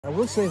I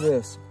will say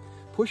this,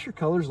 push your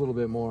colors a little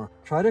bit more.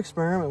 Try to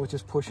experiment with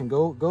just pushing.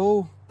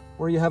 Go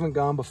where you haven't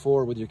gone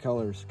before with your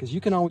colors, because you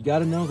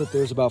gotta know that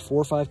there's about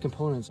 4 or 5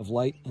 components of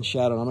light and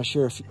shadow. I'm not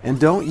sure if and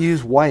don't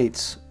use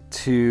whites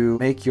to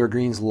make your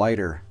greens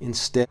lighter.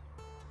 Instead.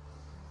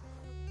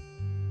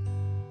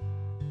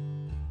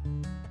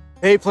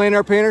 Hey plein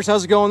air painters,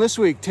 how's it going this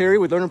week? Terry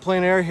with Learning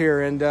Plein Air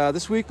here, and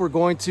this week we're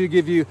going to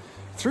give you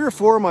 3 or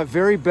 4 of my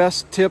very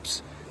best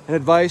tips and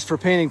advice for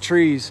painting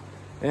trees.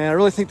 And I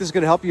really think this is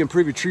going to help you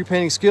improve your tree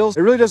painting skills.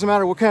 It really doesn't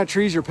matter what kind of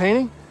trees you're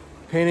painting.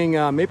 Painting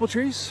maple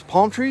trees,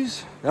 palm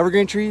trees,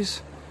 evergreen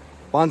trees,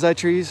 bonsai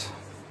trees,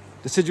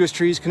 deciduous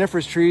trees,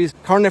 coniferous trees,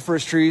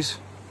 carnivorous trees,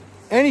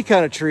 any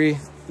kind of tree.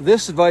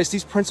 This advice,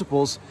 these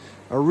principles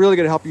are really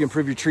going to help you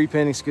improve your tree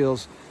painting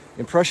skills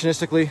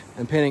impressionistically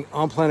and painting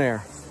en plein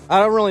air.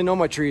 I don't really know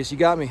my trees, you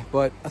got me,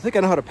 but I think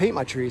I know how to paint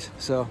my trees.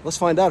 So let's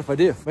find out if I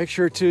do. Make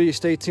sure too, you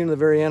stay tuned to the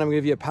very end. I'm gonna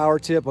give you a power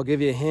tip. I'll give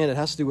you a hint. It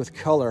has to do with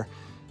color.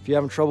 If you're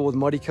having trouble with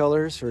muddy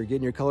colors or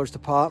getting your colors to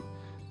pop,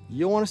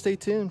 you'll want to stay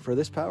tuned for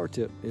this power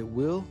tip. It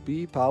will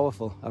be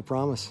powerful, I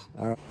promise.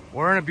 All right.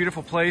 We're in a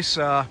beautiful place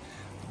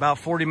about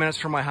 40 minutes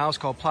from my house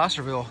called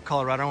Placerville,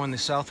 Colorado, in the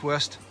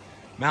southwest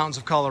mountains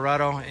of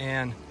Colorado,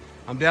 and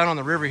I'm down on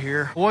the river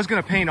here. I was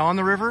going to paint on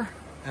the river.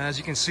 As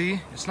you can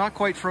see, it's not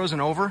quite frozen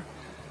over.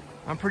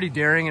 I'm pretty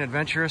daring and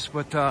adventurous,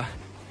 but I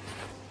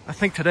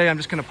think today I'm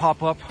just going to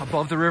pop up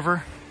above the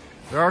river.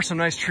 There are some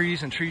nice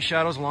trees and tree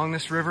shadows along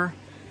this river.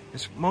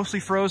 It's mostly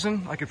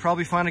frozen. I could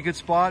probably find a good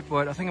spot,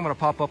 but I think I'm gonna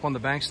pop up on the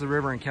banks of the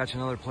river and catch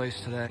another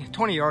place today.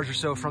 20 yards or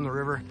so from the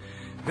river.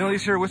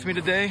 Millie's here with me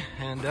today,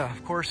 and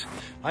of course,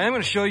 I am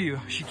gonna show you,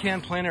 she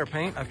can plein air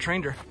paint. I've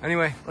trained her.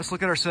 Anyway, let's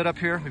look at our setup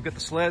here. We've got the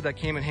sled that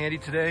came in handy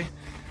today.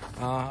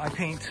 I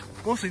paint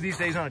mostly these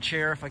days on a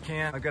chair if I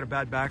can. I've got a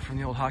bad back from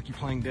the old hockey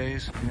playing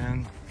days.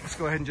 And let's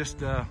go ahead and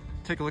just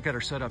take a look at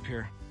our setup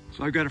here.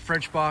 So I've got a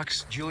French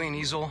box, Julian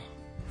easel,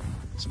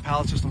 some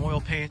palette system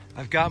oil paint.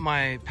 I've got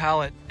my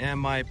palette and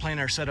my plein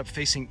air setup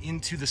facing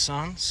into the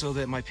sun so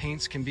that my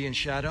paints can be in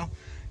shadow.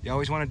 You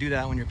always want to do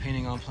that when you're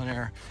painting on plein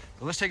air.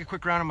 But let's take a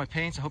quick round of my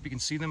paints. I hope you can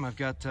see them. I've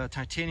got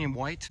titanium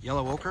white,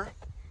 yellow ochre.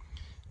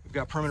 We've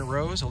got permanent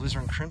rose,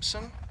 alizarin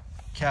crimson,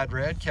 cad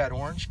red, cad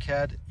orange,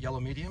 cad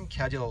yellow medium,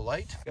 cad yellow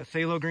light. Got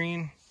phthalo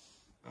green,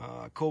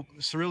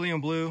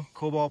 cerulean blue,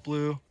 cobalt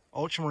blue,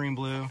 ultramarine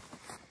blue,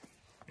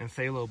 and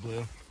phthalo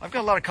blue. I've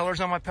got a lot of colors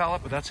on my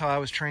palette, but that's how I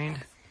was trained.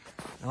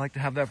 I like to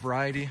have that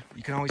variety.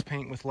 You can always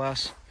paint with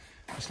less.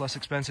 It's less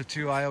expensive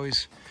too. I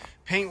always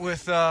paint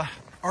with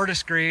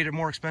artist grade or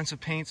more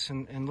expensive paints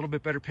and a little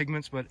bit better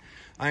pigments, but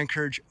I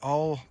encourage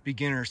all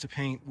beginners to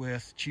paint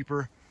with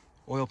cheaper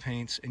oil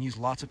paints and use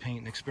lots of paint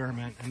and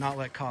experiment and not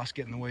let cost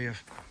get in the way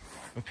of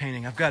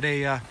painting. I've got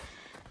a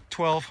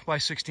 12 by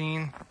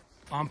 16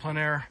 en plein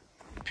air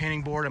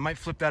painting board. I might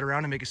flip that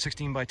around and make it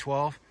 16 by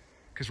 12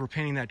 because we're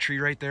painting that tree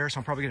right there, so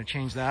I'm probably going to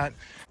change that.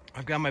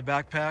 I've got my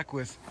backpack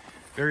with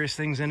various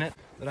things in it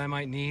that I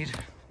might need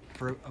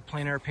for a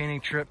plein air painting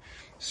trip.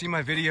 See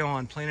my video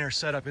on plein air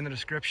setup in the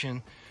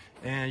description,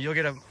 and you'll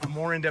get a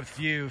more in-depth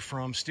view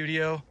from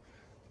studio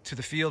to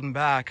the field and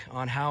back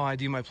on how I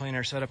do my plein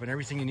air setup and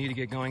everything you need to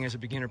get going as a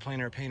beginner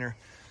plein air painter.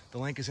 The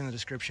link is in the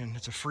description.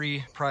 It's a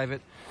free,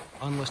 private,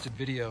 unlisted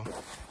video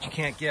that you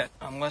can't get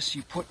unless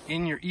you put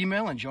in your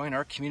email and join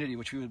our community,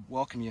 which we would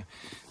welcome you.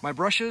 My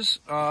brushes,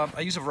 I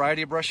use a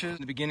variety of brushes.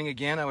 In the beginning,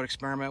 again, I would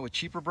experiment with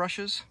cheaper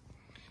brushes.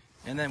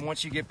 And then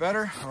once you get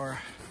better or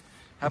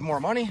have more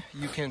money,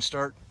 you can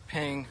start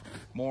paying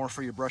more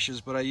for your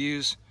brushes. But I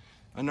use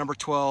a number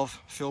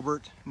 12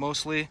 filbert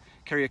mostly,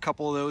 carry a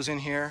couple of those in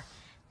here.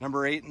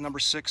 Number 8 and number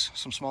 6,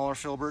 some smaller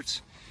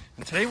filberts.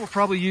 And today we'll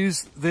probably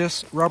use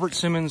this Robert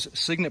Simmons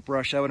Signet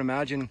brush, I would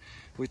imagine,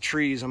 with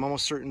trees. I'm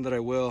almost certain that I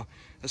will.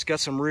 It's got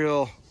some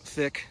real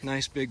thick,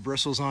 nice big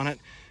bristles on it.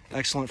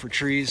 Excellent for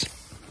trees.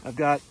 I've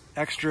got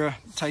extra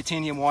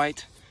titanium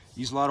white,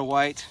 use a lot of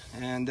white,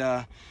 and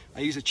I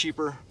use a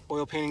cheaper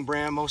oil painting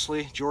brand,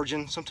 mostly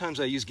Georgian. Sometimes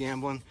I use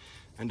Gamblin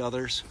and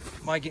others.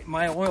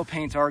 My oil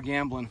paints are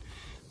Gamblin,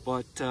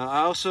 but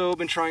I also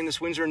been trying this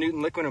Winsor &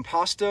 Newton liquid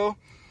impasto.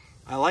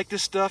 I like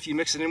this stuff. You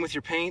mix it in with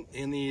your paint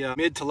in the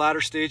mid to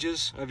latter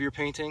stages of your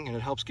painting, and it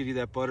helps give you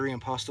that buttery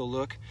impasto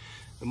look.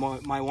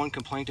 My one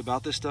complaint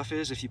about this stuff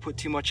is if you put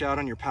too much out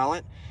on your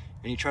palette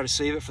and you try to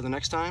save it for the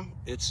next time,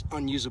 it's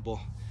unusable.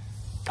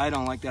 I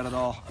don't like that at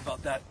all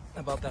about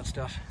that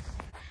stuff.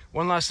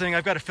 One last thing,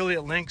 I've got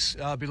affiliate links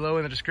below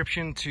in the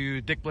description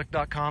to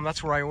dickblick.com.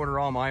 That's where I order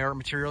all my art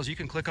materials. You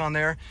can click on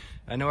there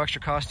at no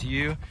extra cost to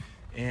you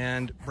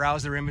and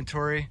browse their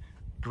inventory.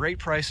 Great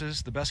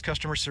prices, the best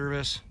customer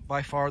service,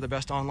 by far the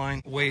best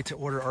online way to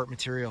order art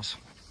materials.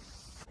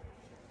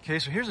 Okay,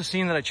 so here's a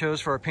scene that I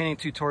chose for our painting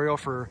tutorial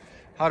for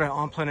how to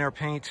en plein air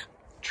paint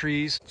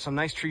trees. Some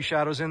nice tree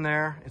shadows in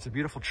there. It's a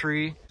beautiful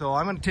tree. So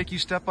I'm going to take you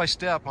step by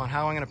step on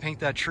how I'm going to paint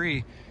that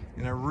tree,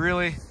 and I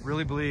really,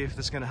 really believe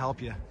this is going to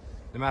help you,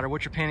 no matter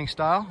what your painting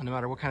style, and no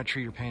matter what kind of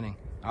tree you're painting.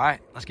 All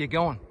right, let's get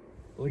going.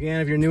 Well,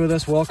 again, if you're new with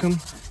us, welcome.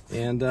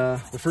 And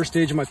the first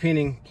stage of my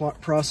painting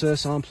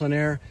process en plein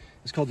air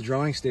is called the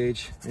drawing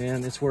stage,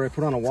 and it's where I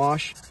put on a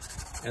wash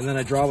and then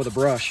I draw with a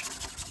brush.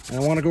 And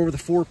I want to go over the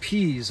 4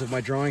 P's of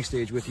my drawing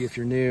stage with you if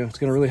you're new. It's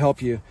going to really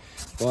help you.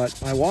 But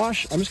my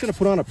wash, I'm just going to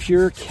put on a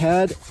pure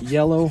cad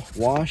yellow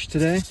wash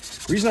today.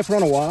 The reason I put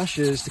on a wash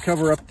is to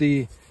cover up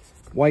the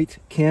white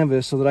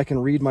canvas so that I can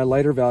read my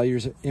lighter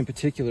values in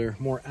particular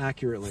more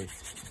accurately.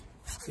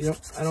 You know,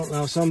 I don't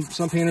know, some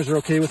painters are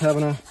okay with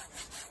having a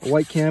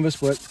white canvas,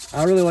 but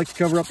I really like to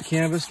cover up the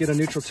canvas, get a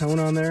neutral tone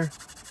on there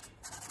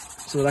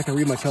so that I can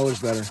read my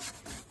colors better.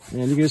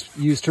 And you can just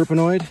use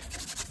turpenoid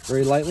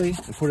very lightly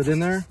and put it in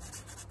there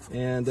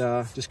and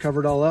just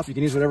cover it all up. You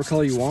can use whatever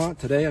color you want.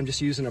 Today I'm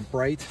just using a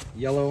bright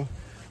yellow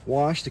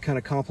wash to kind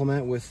of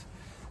complement with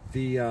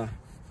the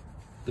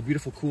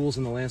beautiful cools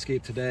in the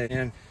landscape today.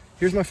 And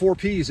here's my 4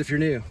 P's if you're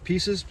new: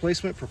 pieces,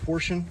 placement,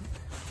 proportion,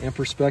 and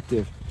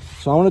perspective.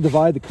 So I want to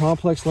divide the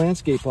complex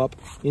landscape up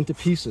into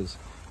pieces.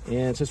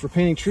 And since we're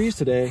painting trees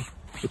today,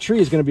 the tree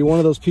is going to be one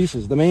of those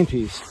pieces, the main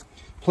piece.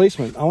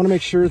 Placement, I want to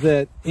make sure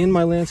that in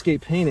my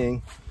landscape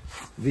painting,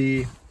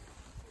 the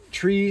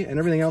tree and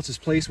everything else is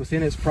placed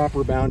within its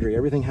proper boundary.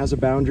 Everything has a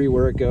boundary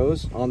where it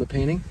goes on the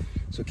painting,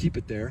 so keep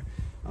it there.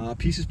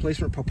 Pieces,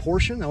 placement,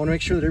 proportion, I want to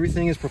make sure that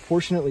everything is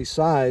proportionately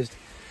sized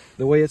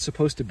the way it's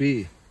supposed to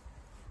be,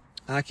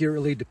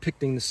 accurately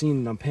depicting the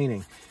scene that I'm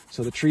painting.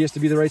 So the tree has to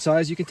be the right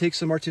size. You can take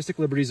some artistic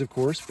liberties, of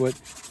course, but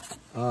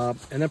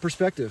and then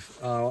perspective.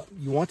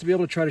 You want to be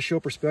able to try to show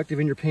perspective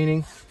in your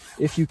painting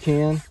if you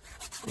can.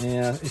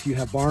 And if you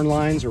have barn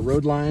lines or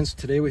road lines,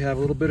 today we have a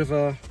little bit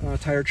of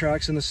tire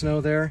tracks in the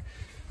snow there.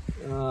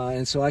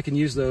 And so I can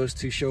use those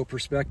to show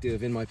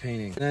perspective in my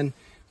painting. And then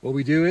what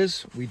we do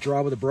is we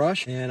draw with a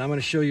brush, and I'm going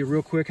to show you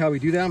real quick how we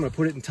do that. I'm going to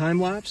put it in time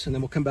lapse, and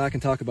then we'll come back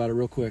and talk about it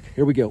real quick.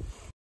 Here we go.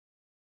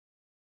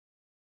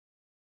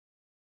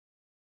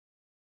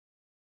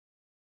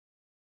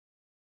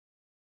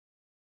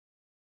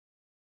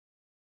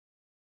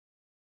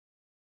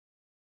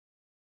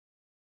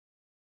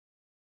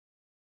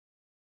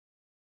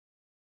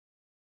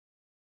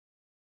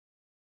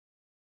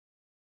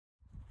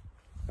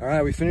 All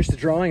right, we finished the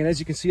drawing, and as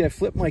you can see, I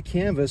flipped my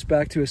canvas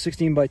back to a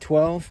 16 by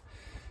 12,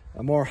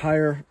 a more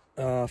higher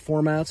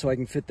format, so I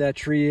can fit that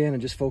tree in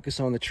and just focus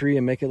on the tree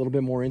and make it a little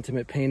bit more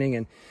intimate painting.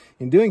 And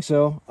in doing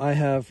so, I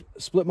have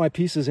split my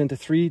pieces into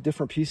 3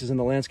 different pieces in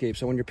the landscape.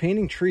 So when you're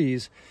painting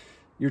trees,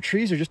 your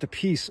trees are just a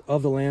piece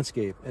of the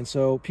landscape. And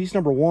so piece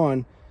number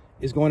 1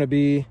 is going to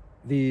be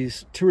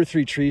these 2 or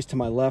 3 trees to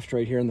my left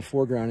right here in the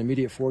foreground,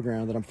 immediate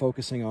foreground, that I'm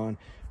focusing on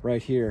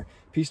right here.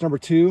 Piece number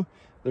 2,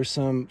 there's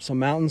some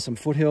mountains, some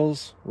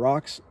foothills,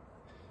 rocks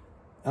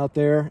out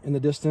there in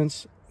the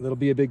distance. That'll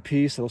be a big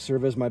piece. That'll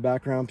serve as my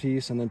background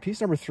piece. And then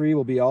piece number 3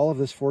 will be all of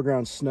this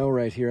foreground snow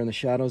right here and the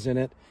shadows in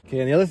it. Okay,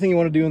 and the other thing you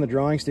want to do in the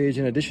drawing stage,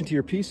 in addition to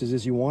your pieces,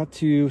 is you want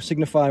to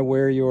signify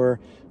where your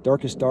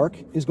darkest dark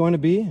is going to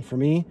be. For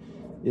me,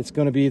 it's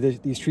going to be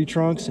these tree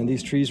trunks and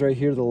these trees right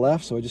here to the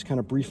left. So I just kind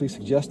of briefly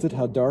suggested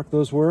how dark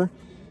those were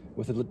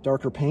with a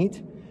darker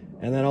paint.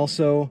 And then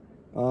also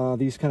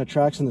these kind of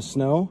tracks in the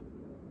snow.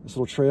 This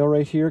little trail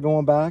right here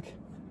going back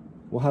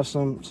will have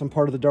some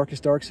part of the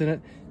darkest darks in it.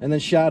 And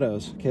then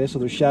shadows. Okay, so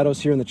there's shadows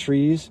here in the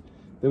trees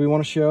that we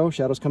want to show.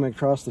 Shadows coming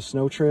across the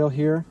snow trail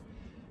here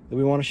that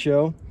we want to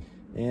show.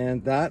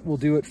 And that will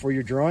do it for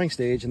your drawing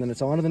stage. And then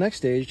it's on to the next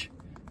stage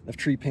of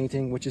tree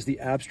painting, which is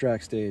the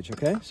abstract stage.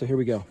 Okay, so here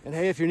we go. And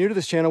hey, if you're new to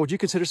this channel, would you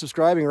consider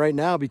subscribing right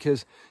now,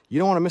 because you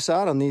don't want to miss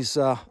out on these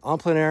en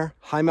plein air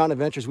high mountain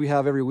adventures we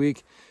have every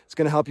week. It's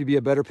going to help you be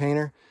a better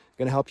painter.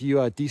 Going to help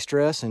you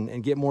de-stress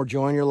and get more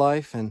joy in your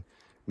life and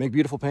make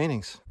beautiful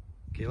paintings.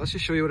 Okay, let's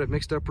just show you what I've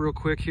mixed up real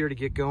quick here to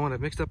get going.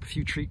 I've mixed up a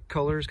few tree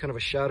colors, kind of a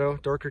shadow,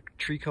 darker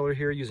tree color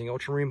here using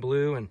ultramarine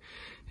blue and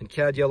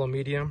cad yellow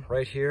medium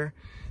right here,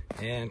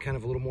 and kind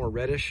of a little more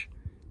reddish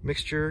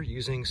mixture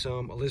using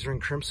some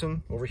alizarin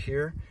crimson over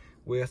here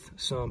with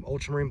some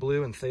ultramarine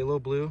blue and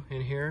phthalo blue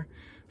in here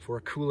for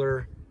a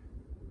cooler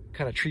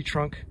kind of tree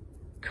trunk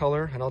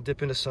color. And I'll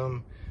dip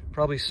into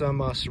probably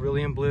some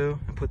cerulean blue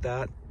and put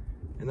that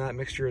in that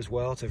mixture as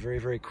well. It's a very,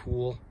 very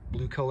cool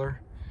blue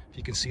color. If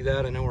you can see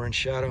that, I know we're in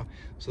shadow.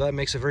 So that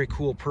makes a very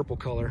cool purple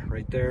color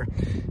right there.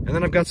 And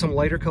then I've got some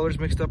lighter colors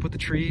mixed up with the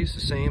trees. The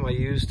same I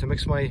use to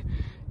mix my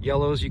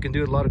yellows. You can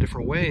do it a lot of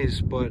different ways,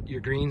 but your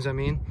greens, I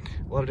mean,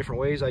 a lot of different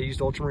ways. I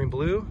used ultramarine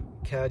blue,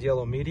 cad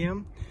yellow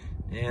medium,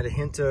 and a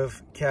hint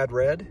of cad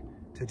red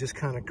to just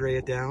kind of gray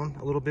it down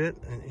a little bit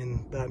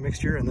in that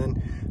mixture. And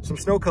then some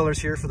snow colors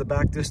here for the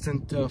back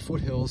distant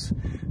foothills,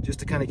 just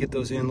to kind of get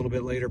those in a little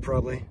bit later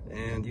probably,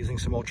 and using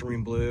some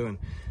ultramarine blue and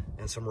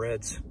some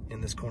reds in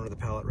this corner of the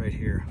palette right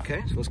here.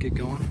 Okay, so let's get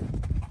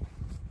going.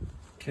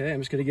 Okay, I'm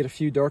just gonna get a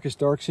few darkest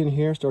darks in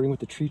here, starting with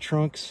the tree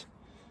trunks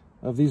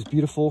of these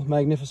beautiful,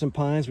 magnificent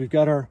pines. We've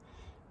got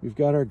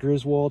our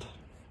Griswold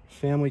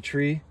family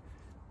tree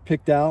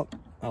picked out.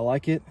 I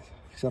like it,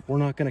 except we're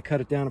not gonna cut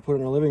it down and put it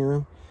in our living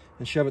room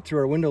and shove it through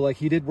our window like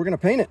he did. We're gonna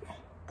paint it.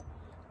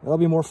 That'll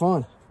be more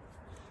fun.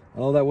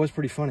 Oh, that was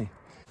pretty funny.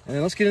 And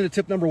then let's get into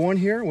tip number 1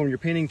 here when you're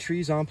painting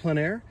trees en plein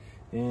air.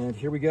 And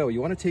here we go. You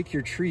want to take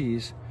your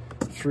trees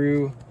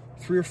through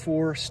 3 or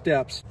 4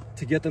 steps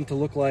to get them to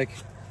look like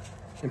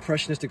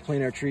impressionistic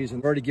plein air trees, and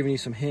I've already given you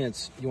some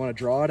hints. You want to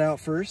draw it out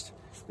first,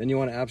 then you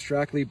want to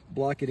abstractly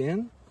block it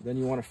in, then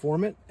you want to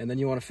form it, and then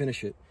you want to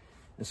finish it.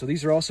 And so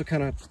these are also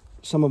kind of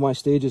some of my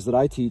stages that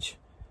I teach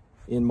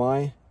in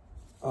my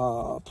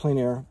plein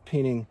air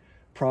painting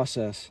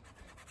process.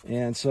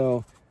 And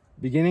so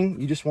beginning,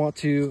 you just want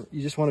to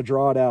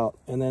draw it out.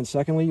 And then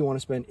secondly, you want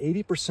to spend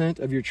 80%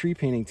 of your tree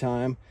painting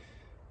time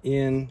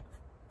in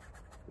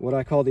what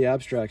I call the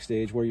abstract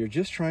stage, where you're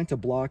just trying to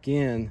block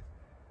in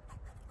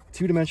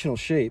two-dimensional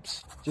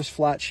shapes, just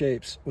flat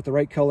shapes with the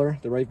right color,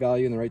 the right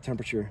value, and the right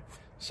temperature.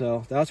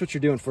 So that's what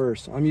you're doing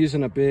first. I'm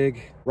using a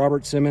big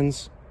Robert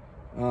Simmons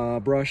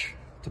brush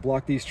to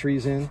block these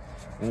trees in,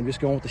 and I'm just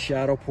going with the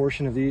shadow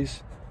portion of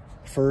these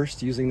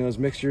first, using those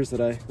mixtures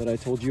that I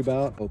told you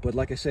about. But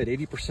like I said,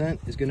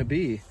 80% is going to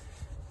be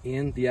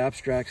in the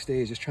abstract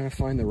stage, just trying to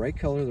find the right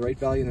color, the right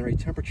value, and the right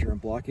temperature,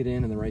 and block it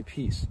in the right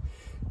piece.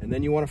 And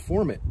then you want to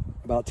form it.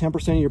 About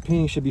 10% of your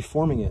painting should be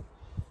forming it,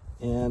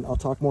 and I'll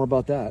talk more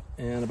about that.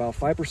 And about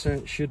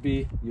 5% should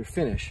be your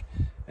finish,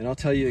 and I'll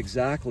tell you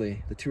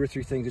exactly the 2 or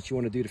 3 things that you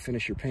want to do to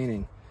finish your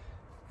painting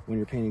when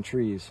you're painting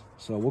trees.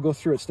 So we'll go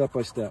through it step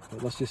by step,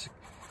 but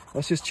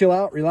let's just chill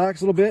out,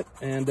 relax a little bit,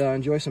 and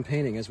enjoy some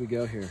painting as we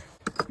go here.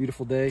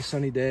 Beautiful day,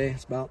 sunny day.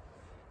 It's about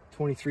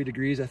 23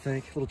 degrees, I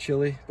think. A little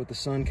chilly, but the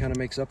sun kind of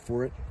makes up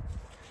for it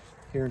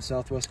here in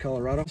Southwest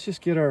Colorado. Let's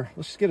just get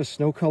a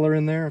snow color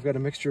in there. I've got a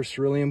mixture of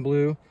cerulean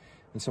blue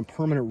and some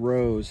permanent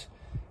rose,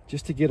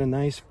 just to get a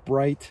nice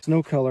bright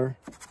snow color.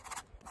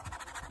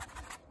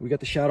 We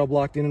got the shadow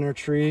blocked in our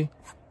tree,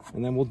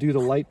 and then we'll do the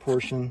light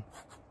portion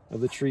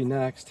of the tree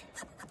next.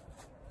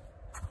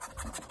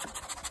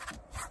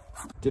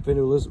 Dip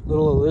into a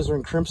little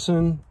alizarin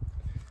crimson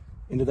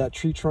into that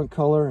tree trunk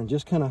color, and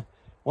just kind of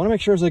want to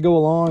make sure as I go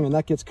along, and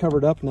that gets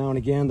covered up now and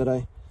again, that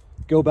I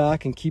go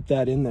back and keep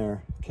that in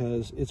there,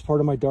 because it's part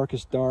of my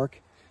darkest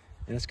dark,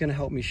 and it's going to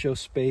help me show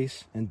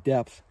space and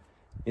depth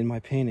in my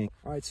painting.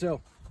 All right,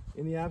 so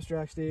in the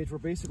abstract stage, we're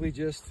basically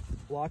just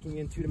blocking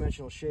in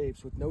two-dimensional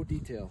shapes with no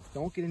detail.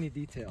 Don't get any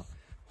detail.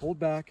 Hold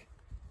back.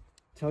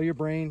 Tell your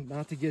brain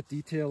not to get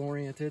detail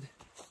oriented.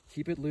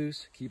 Keep it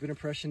loose. Keep it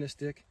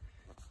impressionistic.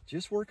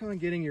 Just work on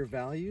getting your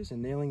values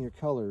and nailing your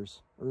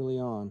colors early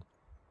on,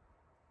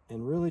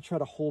 and really try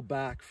to hold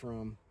back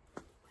from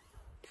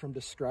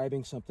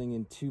describing something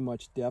in too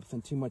much depth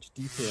and too much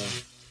detail.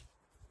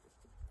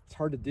 It's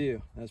hard to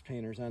do as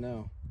painters, I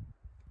know.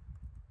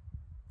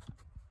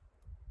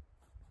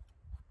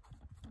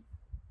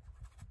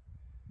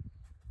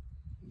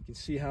 You can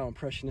see how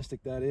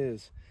impressionistic that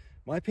is.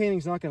 My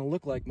painting's not going to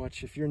look like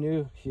much. If you're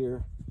new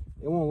here,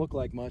 it won't look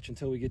like much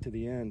until we get to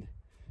the end.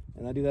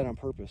 And I do that on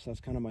purpose.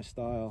 That's kind of my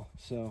style.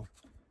 So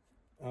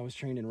I was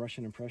trained in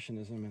Russian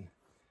Impressionism, and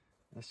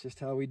that's just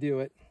how we do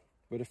it.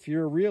 But if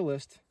you're a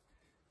realist,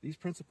 these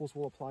principles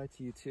will apply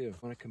to you too. You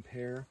want to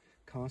compare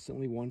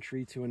constantly one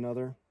tree to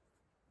another,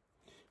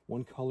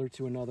 one color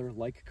to another,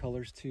 like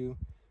colors to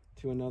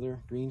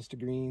another, greens to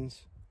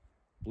greens,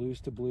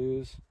 blues to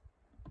blues,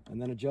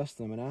 and then adjust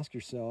them and ask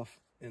yourself,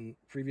 in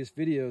previous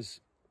videos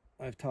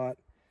I've taught,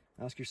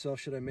 ask yourself,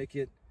 should I make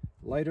it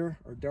lighter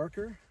or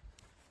darker,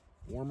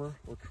 warmer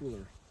or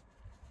cooler?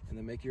 And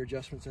then make your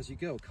adjustments as you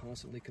go,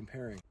 constantly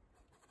comparing.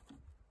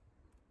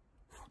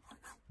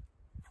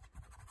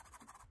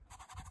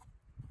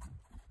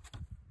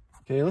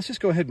 Okay, let's just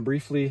go ahead and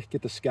briefly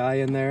get the sky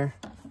in there,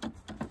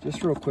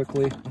 just real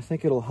quickly. I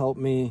think it'll help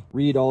me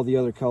read all the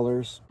other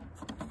colors.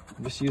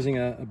 I'm just using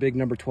a big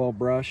number 12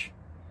 brush,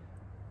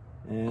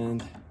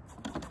 and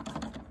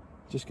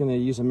just gonna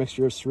use a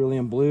mixture of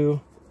cerulean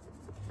blue.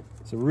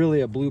 It's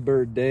really a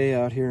bluebird day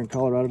out here in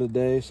Colorado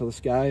today, so the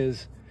sky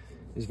is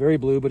very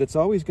blue, but it's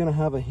always gonna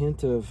have a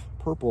hint of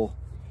purple.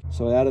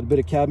 So I added a bit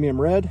of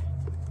cadmium red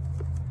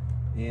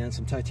and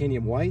some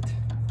titanium white.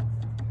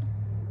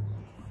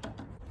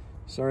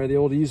 Sorry, the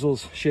old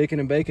easel's shaking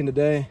and baking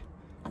today.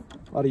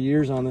 A lot of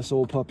years on this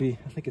old puppy.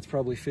 I think it's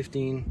probably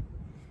 15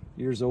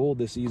 years old,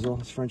 this easel.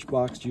 This French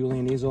box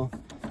Julian easel.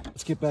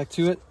 Let's get back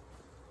to it.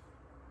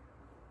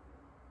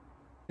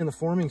 In the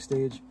forming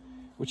stage,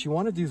 what you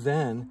want to do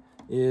then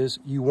is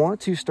you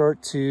want to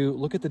start to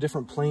look at the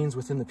different planes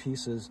within the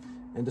pieces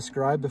and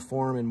describe the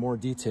form in more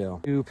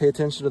detail. You pay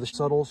attention to the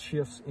subtle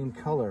shifts in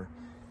color,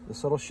 the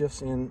subtle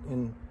shifts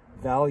in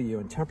value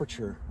and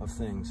temperature of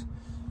things.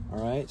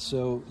 All right,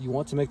 so you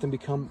want to make them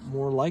become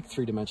more like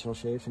three-dimensional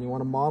shapes, and you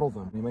want to model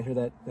them. You might hear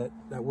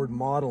that word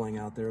modeling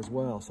out there as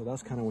well. So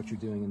that's kind of what you're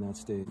doing in that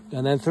stage.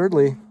 And then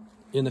thirdly,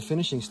 in the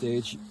finishing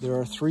stage, there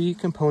are 3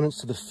 components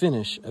to the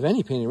finish of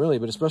any painting really,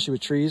 but especially with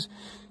trees.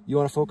 You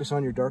want to focus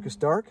on your darkest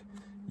dark.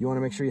 You want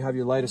to make sure you have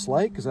your lightest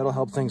light, because that'll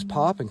help things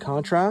pop and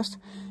contrast.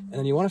 And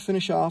then you want to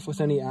finish off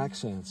with any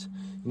accents.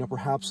 You know,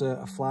 perhaps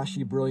a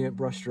flashy, brilliant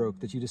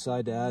brushstroke that you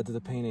decide to add to the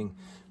painting,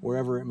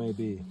 wherever it may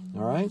be.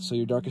 All right, so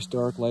your darkest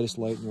dark, lightest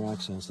light, and your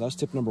accents. That's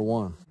tip number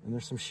 1. And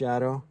there's some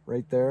shadow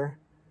right there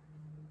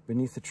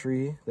beneath the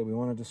tree that we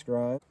want to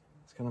describe.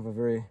 It's kind of a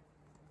very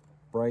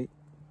bright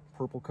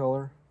purple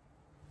color.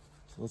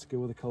 So let's go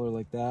with a color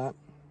like that,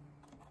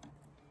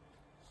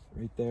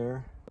 right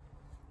there.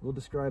 We'll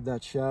describe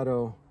that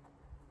shadow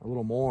a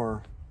little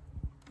more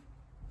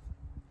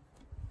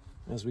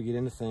as we get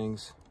into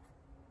things.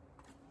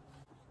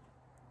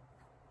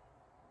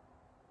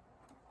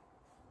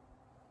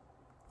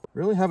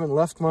 Really haven't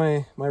left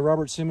my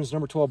Robert Simmons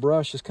number 12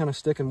 brush, just kind of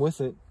sticking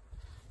with it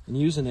and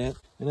using it.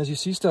 And as you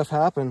see stuff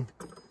happen,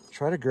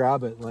 try to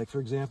grab it. Like for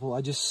example,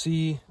 I just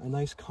see a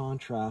nice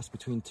contrast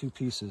between two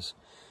pieces.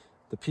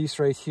 The piece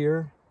right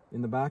here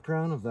in the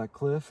background of that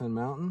cliff and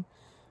mountain,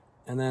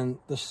 and then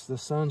the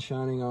sun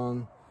shining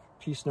on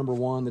piece number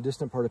 1, the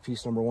distant part of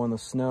piece number 1, the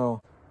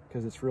snow,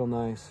 because it's real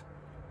nice.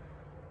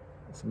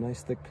 It's some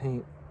nice thick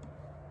paint.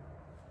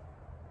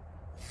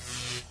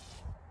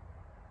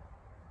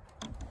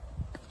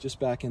 Just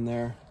back in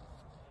there.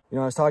 You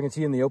know, I was talking to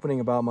you in the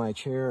opening about my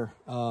chair.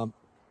 I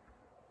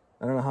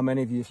don't know how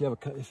many of you, if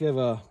you have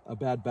a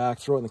bad back,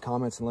 throw it in the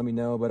comments and let me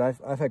know. But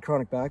I've had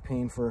chronic back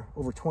pain for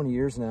over 20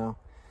 years now.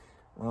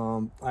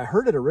 I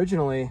heard it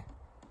originally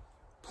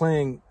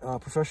playing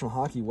professional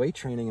hockey, weight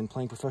training and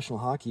playing professional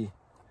hockey.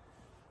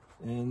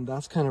 And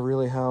that's kind of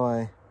really how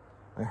I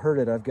heard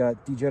it. I've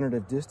got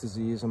degenerative disc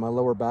disease in my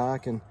lower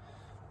back, and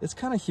it's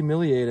kind of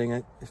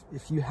humiliating.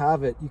 If you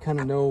have it, you kind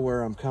of know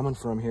where I'm coming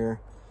from here.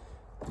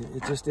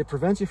 It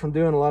prevents you from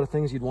doing a lot of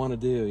things you'd want to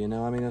do, you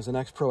know? I mean, as an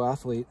ex-pro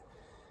athlete,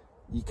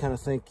 you kind of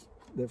think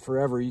that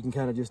forever you can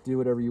kind of just do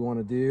whatever you want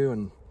to do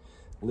and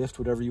lift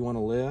whatever you want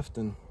to lift.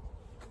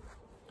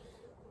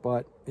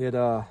 But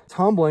it's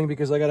humbling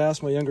because I got to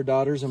ask my younger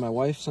daughters and my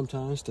wife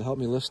sometimes to help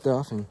me lift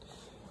stuff and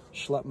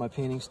schlep my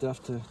painting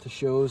stuff to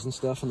shows and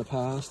stuff in the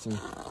past. And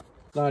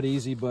not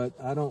easy, but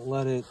I don't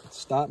let it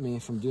stop me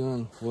from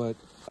doing what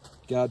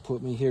God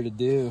put me here to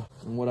do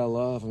and what I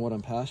love and what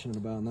I'm passionate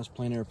about, and that's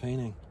plein air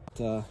painting.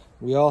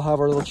 We all have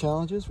our little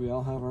challenges. We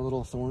all have our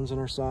little thorns in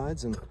our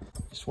sides, and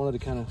just wanted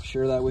to kind of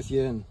share that with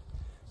you. And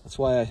that's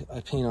why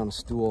I paint on a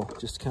stool,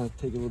 just to kind of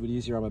take it a little bit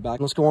easier on my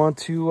back. Let's go on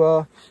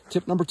to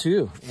tip number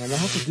 2, and that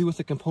has to do with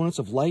the components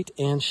of light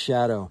and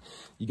shadow.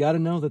 You got to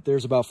know that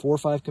there's about 4 or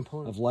 5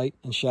 components of light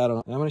and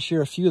shadow. And I'm going to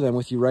share a few of them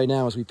with you right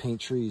now as we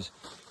paint trees.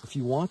 If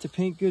you want to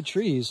paint good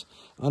trees,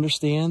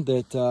 understand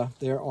that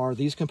there are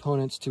these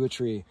components to a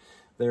tree.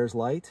 There's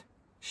light,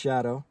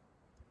 shadow,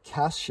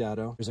 cast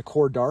shadow. There's a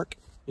core dark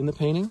in the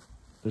painting,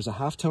 there's a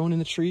halftone in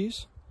the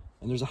trees,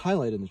 and there's a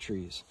highlight in the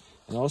trees.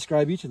 And I'll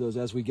describe each of those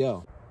as we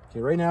go.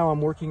 Okay, right now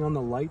I'm working on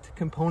the light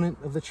component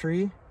of the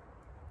tree,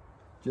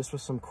 just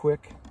with some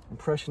quick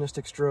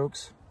impressionistic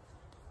strokes,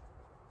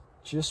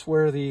 just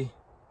where the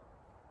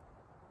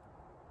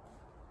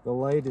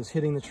light is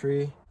hitting the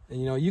tree. And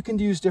you know, you can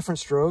use different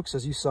strokes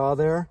as you saw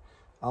there.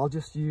 I'll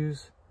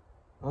use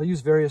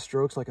various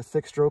strokes, like a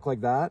thick stroke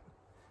like that.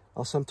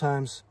 I'll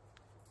sometimes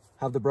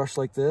have the brush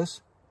like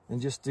this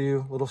and just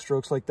do little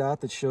strokes like that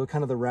show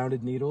kind of the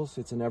rounded needles.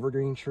 It's an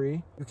evergreen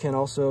tree. You can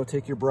also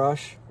take your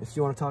brush, if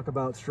you want to talk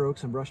about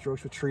strokes and brush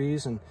strokes with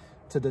trees, and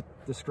to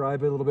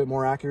describe it a little bit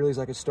more accurately, is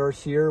I could start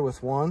here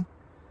with one,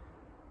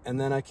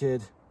 and then I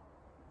could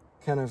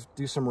kind of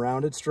do some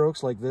rounded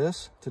strokes like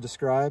this to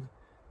describe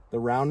the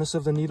roundness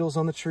of the needles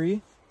on the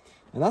tree.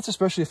 And that's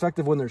especially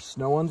effective when there's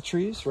snow on the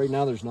trees. Right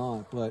now there's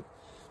not, but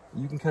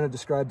you can kind of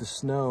describe the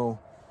snow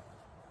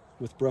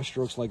with brush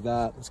strokes like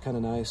that. It's kind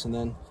of nice. And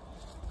then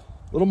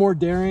a little more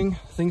daring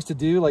things to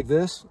do like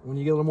this when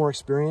you get a little more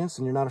experience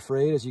and you're not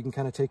afraid, is you can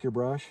kind of take your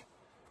brush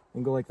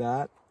and go like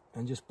that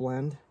and just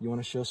blend. You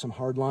want to show some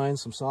hard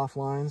lines, some soft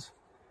lines.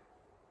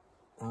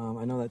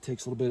 I know that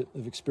takes a little bit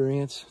of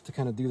experience to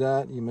kind of do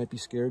that. You might be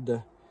scared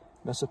to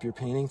mess up your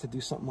painting to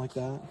do something like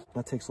that.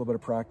 That takes a little bit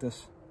of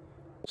practice.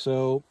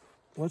 So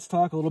let's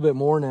talk a little bit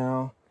more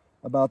now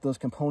about those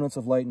components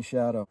of light and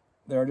shadow.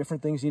 There are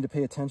different things you need to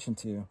pay attention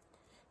to.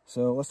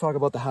 So let's talk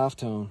about the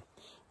halftone.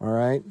 All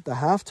right, the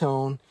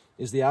halftone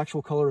is the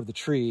actual color of the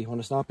tree when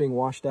it's not being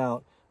washed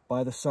out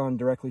by the sun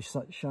directly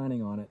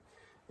shining on it.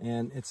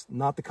 And it's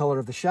not the color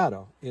of the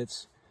shadow.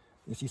 It's,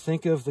 if you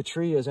think of the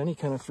tree as any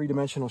kind of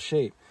three-dimensional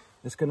shape,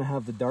 it's going to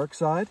have the dark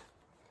side,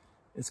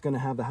 it's going to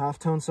have the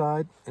halftone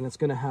side, and it's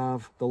going to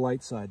have the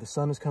light side. The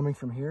sun is coming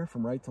from here,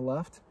 from right to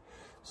left.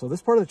 So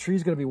this part of the tree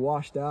is going to be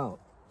washed out,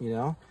 you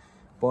know.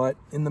 But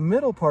in the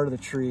middle part of the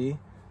tree,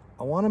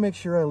 I want to make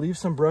sure I leave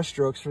some brush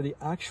strokes for the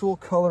actual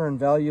color and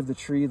value of the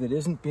tree that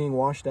isn't being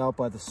washed out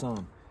by the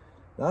sun.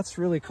 That's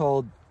really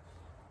called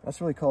the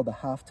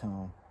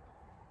halftone.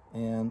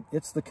 And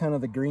it's the kind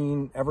of the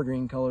green,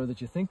 evergreen color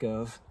that you think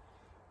of,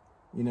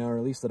 you know, or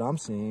at least that I'm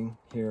seeing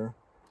here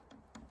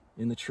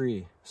in the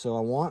tree. So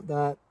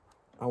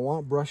I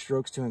want brush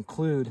strokes to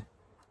include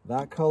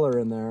that color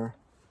in there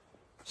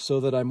so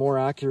that I more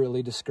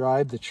accurately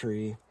describe the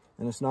tree,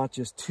 and it's not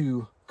just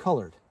too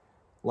colored,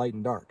 light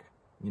and dark,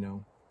 you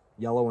know,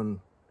 yellow and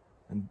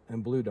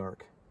blue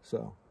dark.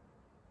 So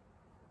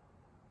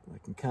I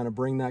can kind of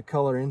bring that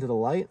color into the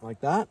light like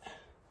that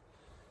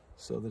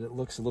so that it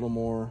looks a little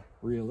more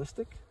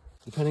realistic.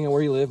 Depending on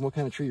where you live and what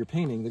kind of tree you're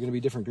painting, they're going to be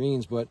different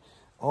greens, but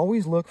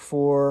always look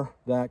for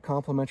that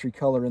complementary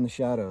color in the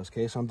shadows.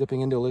 Okay, so I'm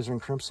dipping into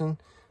alizarin crimson,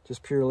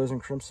 just pure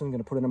alizarin crimson. I'm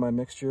going to put it in my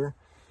mixture.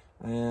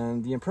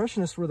 And the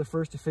Impressionists were the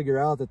first to figure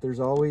out that there's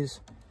always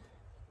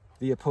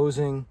the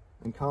opposing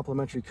and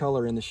complementary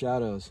color in the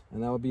shadows,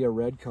 and that would be a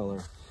red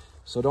color.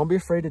 So don't be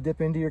afraid to dip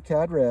into your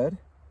cad red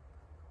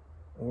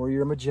or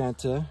your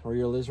magenta or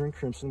your alizarin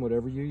crimson,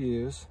 whatever you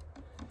use,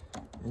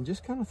 and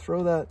just kind of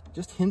throw that,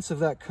 just hints of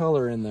that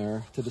color in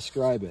there to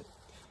describe it.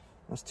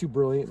 That's too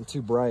brilliant and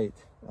too bright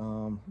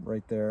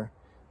right there.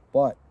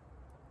 But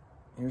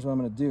here's what I'm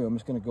going to do. I'm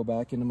just going to go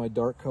back into my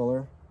dark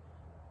color.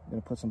 I'm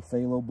going to put some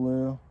phthalo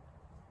blue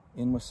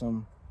in with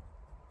some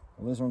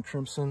alizarin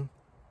crimson,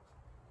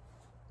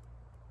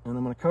 and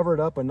I'm going to cover it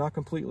up, but not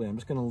completely. I'm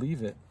just going to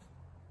leave it.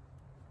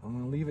 I'm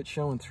going to leave it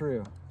showing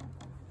through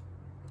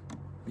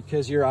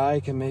because your eye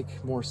can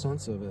make more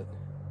sense of it.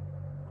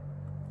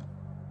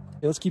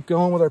 Okay, let's keep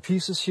going with our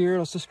pieces here.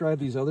 Let's describe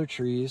these other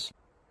trees.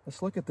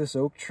 Let's look at this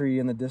oak tree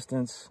in the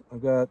distance.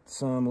 I've got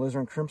some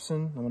alizarin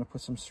crimson. I'm going to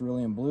put some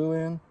cerulean blue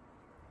in.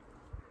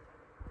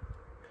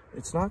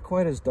 It's not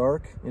quite as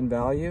dark in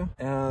value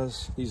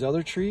as these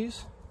other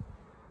trees,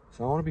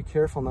 so I want to be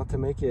careful not to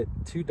make it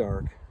too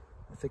dark.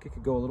 I think it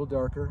could go a little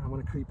darker. I'm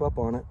going to creep up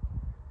on it.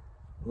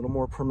 A little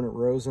more permanent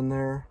rose in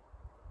there.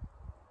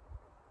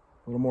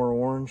 A little more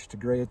orange to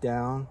gray it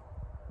down.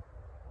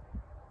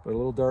 But a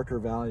little darker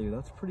value.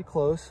 That's pretty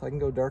close. I can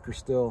go darker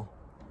still.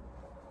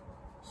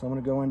 So I'm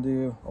going to go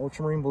into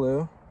ultramarine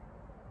blue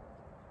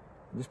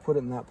and just put it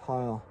in that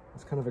pile.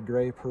 It's kind of a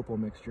gray purple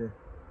mixture.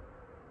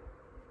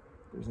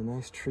 There's a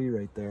nice tree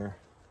right there.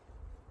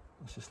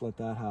 Let's just let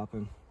that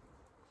happen.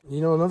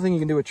 You know, another thing you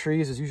can do with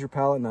trees is use your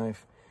palette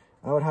knife.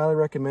 I would highly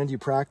recommend you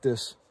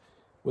practice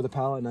with a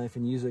palette knife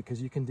and use it,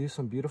 because you can do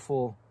some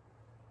beautiful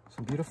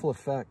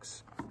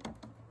effects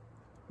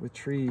with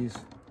trees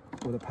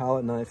with a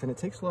palette knife, and it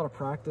takes a lot of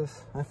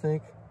practice, I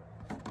think,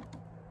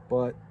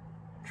 but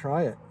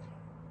try it.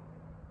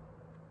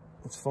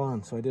 It's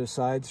fun. So I did a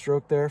side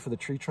stroke there for the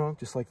tree trunk,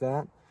 just like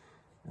that,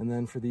 and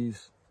then for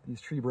these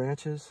tree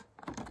branches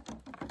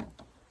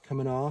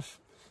coming off.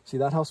 See,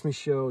 that helps me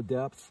show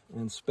depth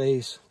and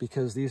space,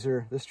 because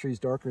this tree's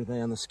darker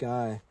than the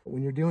sky. But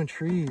when you're doing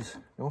trees,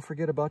 don't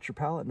forget about your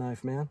palette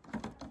knife, man.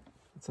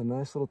 It's a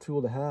nice little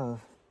tool to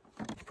have.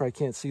 You probably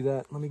can't see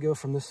that. Let me go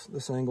from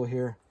this angle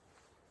here.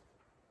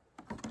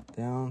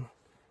 Down.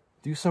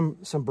 Do some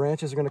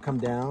branches are going to come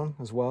down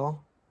as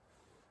well.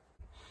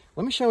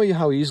 Let me show you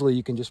how easily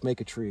you can just make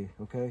a tree,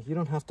 okay? You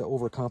don't have to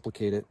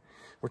overcomplicate it.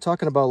 We're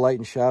talking about light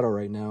and shadow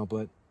right now,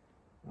 but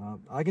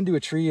I can do a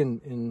tree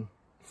in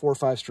 4 or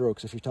 5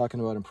 strokes if you're talking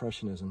about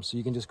Impressionism. So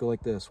you can just go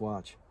like this,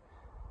 watch.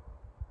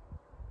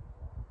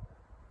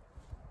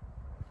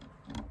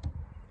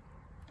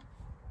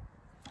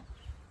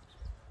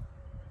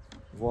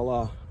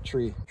 Voila,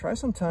 tree. Try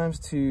sometimes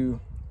to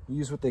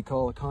use what they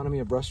call economy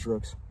of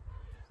brushstrokes.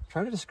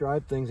 Try to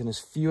describe things in as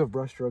few of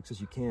brushstrokes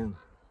as you can.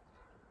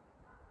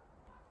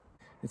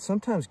 It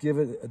sometimes give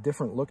it a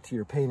different look to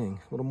your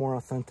painting, a little more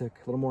authentic,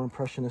 a little more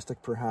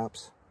impressionistic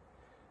perhaps.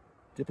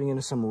 Dipping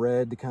into some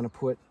red to kind of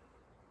put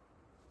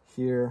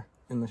here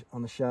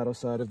on the shadow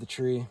side of the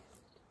tree.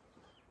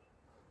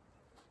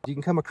 You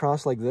can come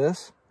across like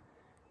this,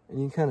 and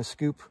you can kind of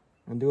scoop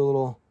and do a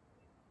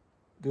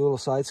little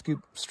side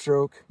scoop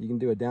stroke. You can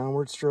do a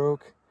downward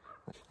stroke.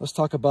 Let's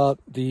talk about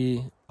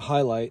the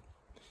highlight.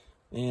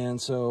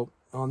 And so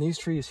on these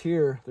trees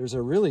here, there's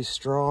a really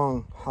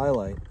strong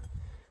highlight.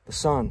 The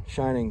sun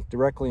shining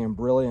directly and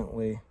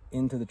brilliantly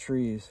into the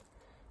trees.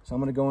 So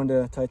I'm going to go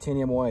into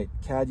titanium white,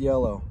 cad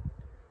yellow,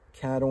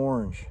 cad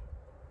orange,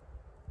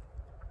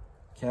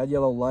 cad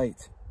yellow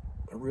light,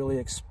 a really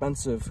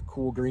expensive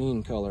cool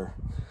green color.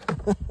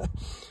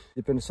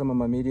 Dip into some of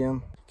my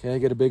medium. Okay, I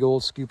get a big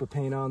old scoop of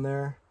paint on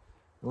there.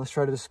 And let's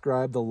try to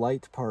describe the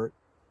light part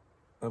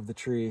of the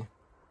tree.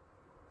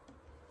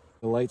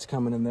 The light's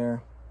coming in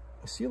there.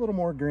 I see a little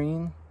more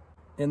green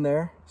in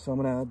there, so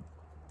I'm going to add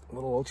a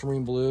little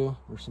ultramarine blue,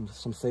 or some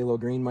phthalo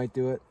green might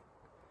do it.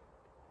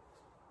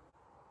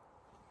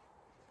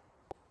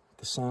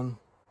 The sun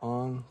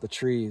on the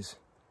trees.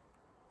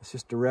 It's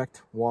just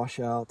direct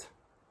washout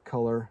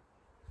color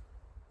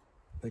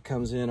that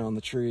comes in on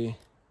the tree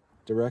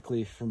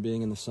directly from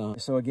being in the sun.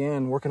 So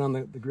again, working on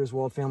the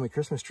Griswold family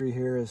Christmas tree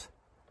here is,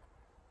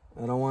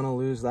 I don't want to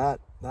lose that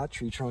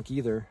tree trunk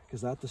either,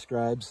 because that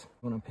describes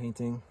what I'm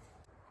painting.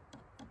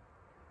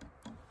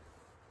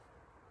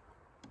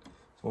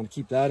 So I want to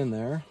keep that in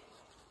there.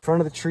 In front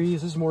of the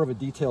trees, this is more of a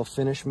detail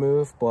finish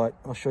move, but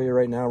I'll show you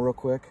right now real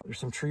quick. There's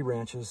some tree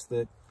branches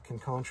that can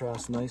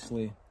contrast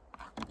nicely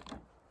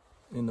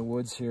in the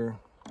woods here,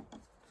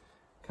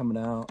 coming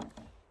out,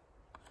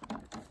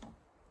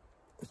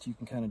 that you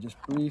can kind of just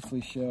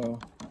briefly show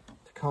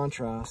to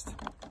contrast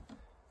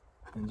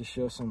and just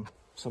show some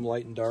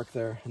light and dark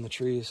there in the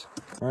trees.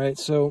 All right,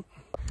 so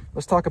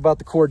let's talk about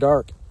the core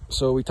dark.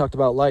 So we talked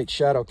about light,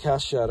 shadow,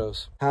 cast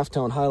shadows,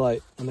 halftone,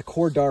 highlight, and the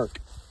core dark.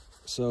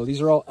 So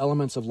these are all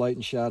elements of light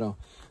and shadow.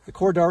 The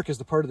core dark is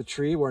the part of the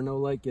tree where no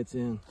light gets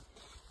in,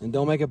 and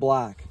don't make it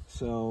black.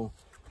 So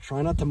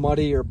try not to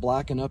muddy or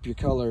blacken up your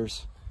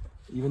colors,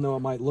 even though it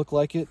might look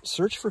like it.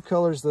 Search for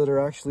colors that are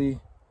actually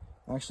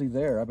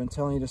there. I've been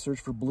telling you to search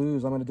for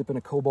blues. I'm going to dip in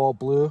a cobalt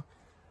blue,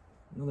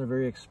 another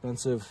very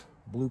expensive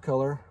blue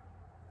color.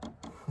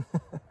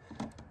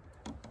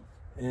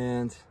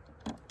 and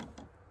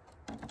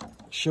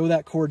show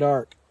that core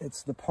dark.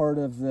 It's the part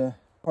of the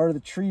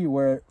tree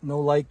where no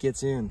light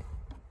gets in.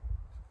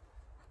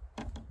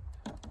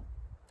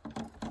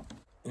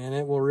 And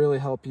it will really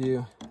help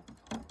you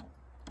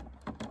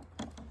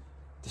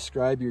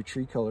describe your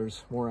tree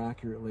colors more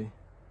accurately.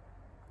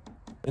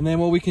 And then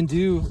what we can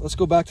do, let's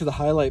go back to the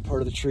highlight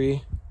part of the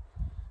tree.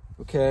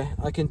 Okay,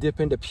 I can dip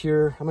into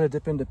pure, I'm gonna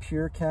dip into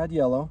pure cad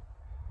yellow.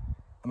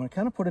 I'm gonna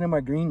kind of put it in my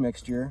green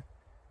mixture.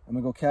 I'm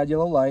gonna go cad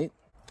yellow light.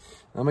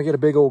 I'm gonna get a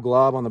big old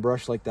glob on the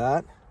brush like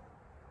that.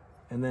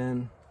 And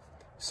then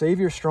save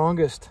your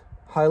strongest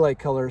highlight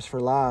colors for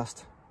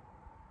last.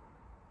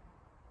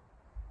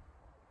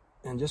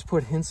 And just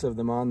put hints of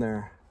them on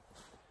there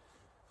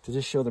to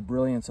just show the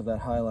brilliance of that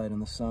highlight in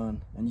the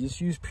sun. And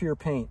just use pure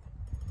paint.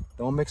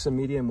 Don't mix a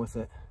medium with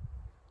it.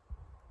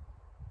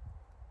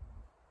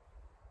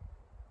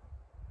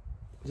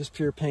 Just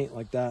pure paint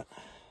like that.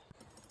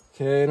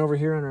 Okay, and over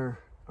here on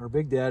our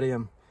Big Daddy,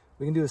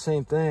 we can do the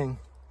same thing.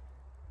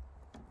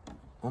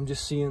 I'm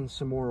just seeing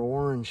some more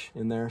orange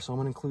in there, so I'm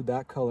gonna include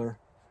that color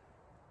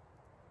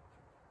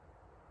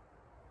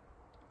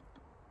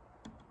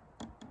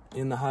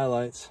in the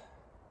highlights.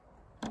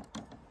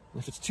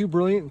 If it's too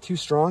brilliant and too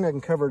strong, I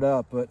can cover it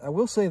up. But I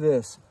will say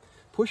this,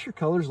 push your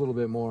colors a little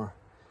bit more.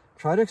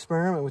 Try to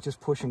experiment with just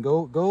pushing.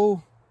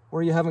 Go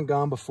where you haven't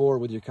gone before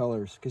with your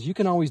colors, because you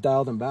can always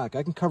dial them back.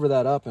 I can cover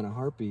that up in a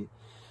heartbeat.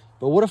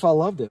 But what if I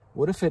loved it?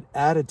 What if it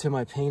added to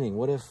my painting?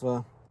 What if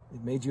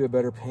it made you a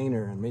better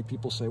painter and made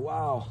people say,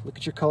 wow, look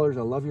at your colors,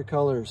 I love your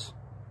colors.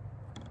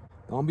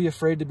 Don't be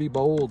afraid to be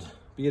bold.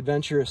 Be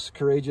adventurous,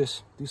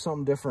 courageous, do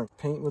something different.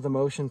 Paint with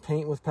emotion,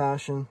 paint with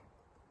passion.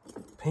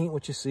 Paint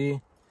what you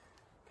see.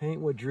 Paint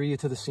what drew you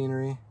to the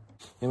scenery.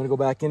 I'm gonna go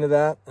back into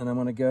that, and I'm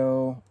gonna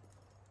go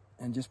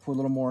and just put a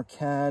little more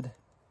cad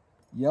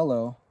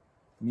yellow,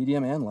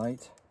 medium and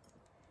light.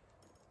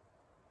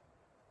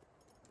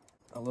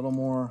 A little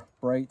more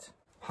bright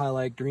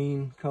highlight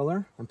green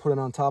color and put it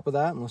on top of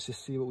that, and let's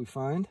just see what we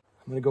find.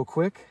 I'm gonna go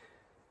quick.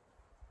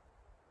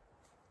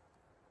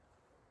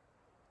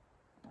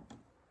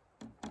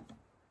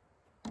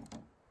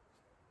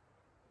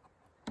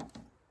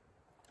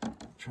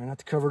 Try not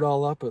to cover it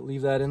all up, but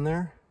leave that in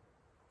there.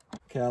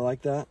 Okay, I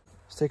like that.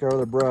 Let's take our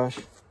other brush.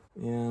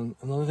 And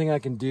another thing I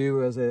can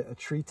do as a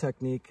tree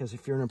technique, because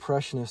if you're an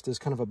impressionist, is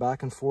kind of a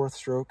back and forth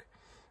stroke.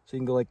 So you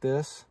can go like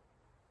this,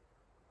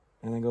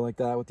 and then go like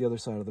that with the other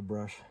side of the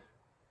brush.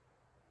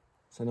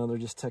 It's another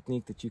just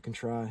technique that you can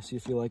try. See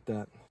if you like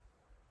that.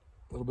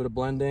 A little bit of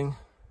blending.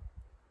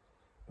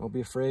 Don't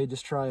be afraid,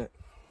 just try it.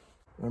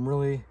 I'm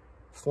really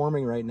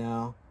forming right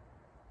now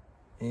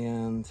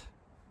and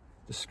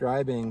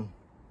describing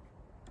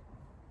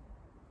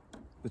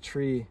the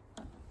tree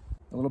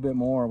a little bit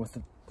more with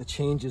the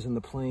changes in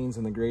the planes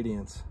and the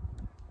gradients.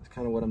 That's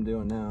kind of what I'm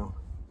doing now.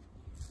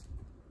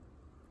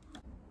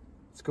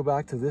 Let's go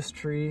back to this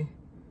tree.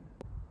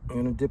 I'm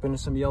gonna dip into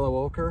some yellow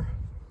ochre,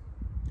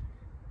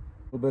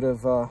 a little bit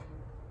of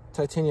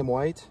titanium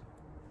white,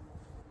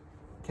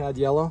 cad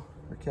yellow,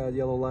 or cad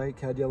yellow light,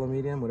 cad yellow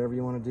medium, whatever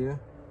you want to do.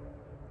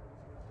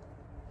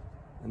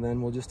 And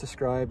then we'll just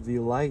describe the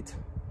light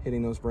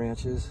hitting those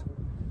branches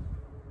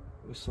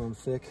with some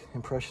thick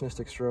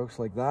impressionistic strokes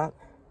like that.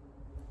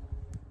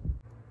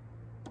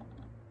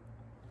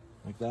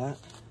 Like that.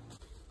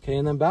 Okay,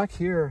 and then back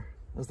here,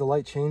 as the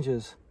light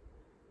changes,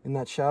 in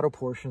that shadow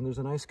portion, there's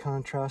a nice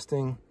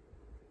contrasting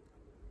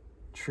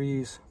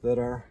trees that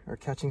are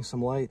catching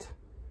some light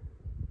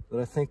that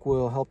I think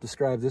will help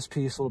describe this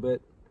piece a little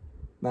bit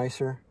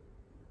nicer.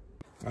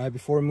 All right,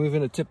 before we move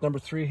into tip number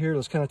 3 here,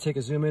 let's kind of take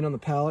a zoom in on the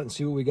palette and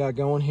see what we got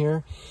going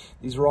here.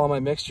 These are all my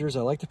mixtures.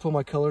 I like to put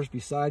my colors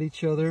beside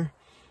each other.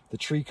 The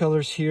tree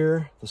colors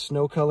here, the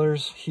snow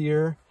colors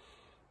here,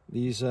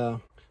 these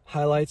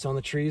highlights on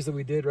the trees that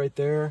we did right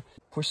there.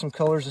 Push some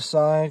colors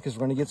aside because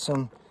we're going to get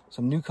some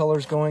new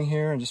colors going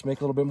here and just make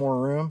a little bit more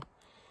room.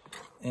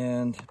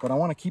 But I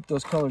want to keep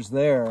those colors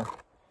there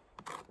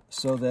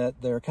so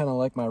that they're kind of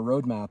like my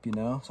roadmap, you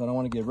know? So I don't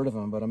want to get rid of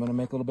them, but I'm going to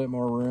make a little bit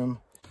more room.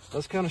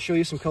 Let's kind of show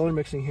you some color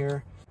mixing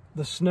here.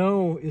 The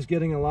snow is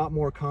getting a lot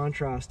more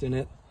contrast in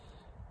it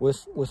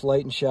with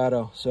light and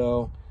shadow.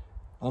 So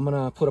I'm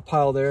going to put a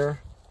pile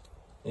there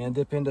and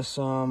dip into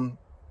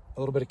a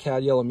little bit of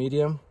cad yellow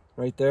medium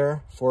right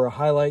there for a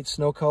highlight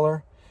snow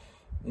color.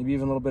 Maybe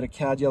even a little bit of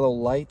cad yellow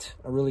light,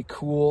 a really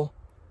cool,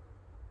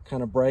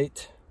 kind of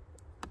bright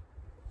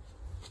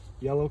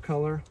yellow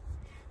color.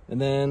 And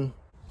then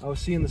I was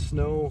seeing the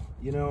snow,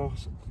 you know,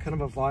 kind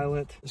of a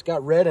violet. It's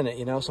got red in it,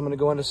 you know, so I'm gonna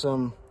go into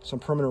some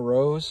permanent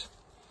rose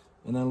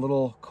and then a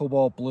little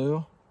cobalt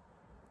blue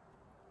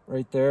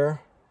right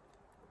there.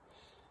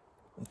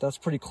 That's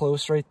pretty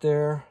close right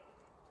there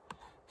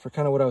for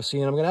kind of what I was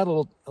seeing. I'm gonna add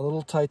a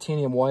little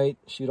titanium white.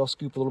 I'll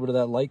scoop a little bit of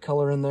that light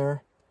color in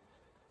there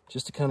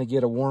just to kind of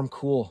get a warm,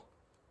 cool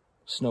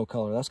snow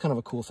color. That's kind of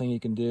a cool thing you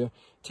can do.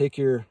 Take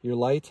your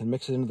light and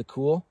mix it into the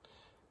cool,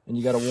 and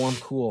you got a warm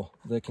cool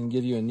that can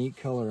give you a neat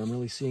color. I'm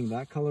really seeing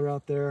that color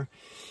out there.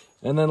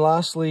 And then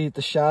lastly,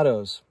 the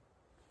shadows.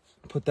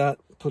 Put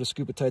a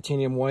scoop of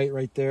titanium white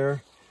right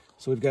there.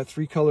 So we've got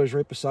 3 colors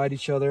right beside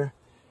each other.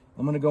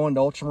 I'm gonna go into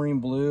ultramarine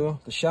blue.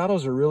 The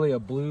shadows are really a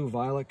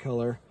blue-violet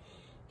color.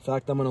 In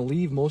fact, I'm gonna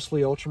leave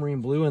mostly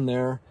ultramarine blue in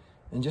there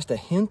and just a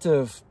hint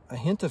of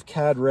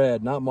cad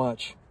red, not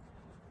much.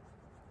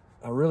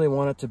 I really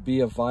want it to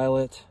be a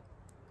violet,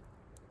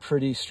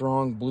 pretty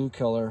strong blue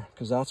color,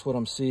 because that's what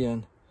I'm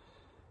seeing.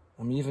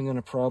 I'm even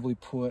gonna probably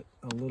put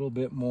a little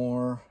bit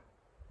more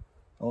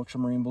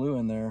ultramarine blue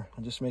in there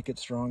and just make it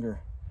stronger.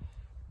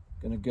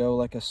 Gonna go,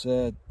 like I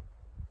said,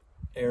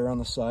 err on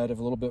the side of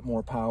a little bit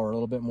more power, a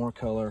little bit more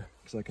color,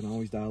 because I can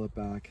always dial it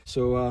back.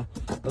 So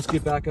let's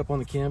get back up on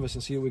the canvas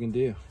and see what we can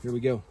do. Here we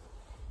go.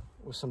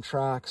 With some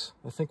tracks,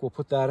 I think we'll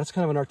put that. That's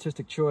kind of an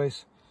artistic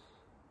choice.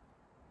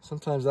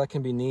 Sometimes that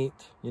can be neat,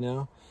 you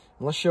know.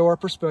 And let's show our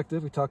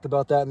perspective. We talked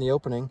about that in the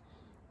opening.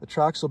 The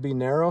tracks will be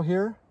narrow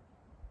here,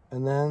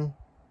 and then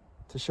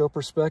to show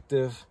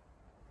perspective,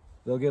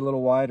 they'll get a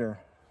little wider.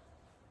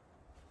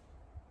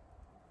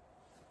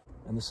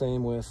 And the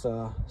same with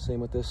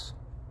this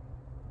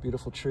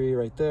beautiful tree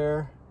right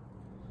there.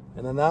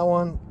 And then that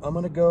one, I'm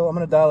gonna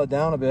dial it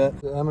down a bit.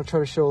 I'm gonna try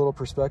to show a little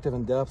perspective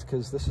and depth,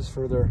 because this is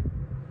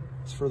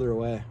it's further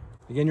away.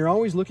 Again, you're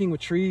always looking with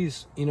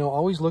trees, you know,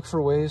 always look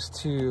for ways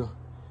to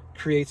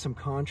create some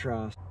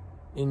contrast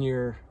in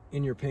your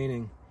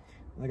painting.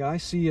 Like, I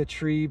see a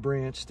tree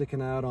branch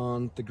sticking out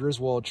on the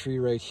Griswold tree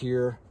right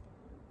here.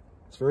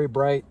 It's very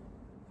bright.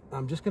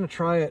 I'm just gonna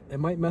try it. It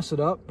might mess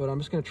it up, but I'm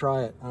just gonna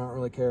try it. I don't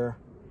really care.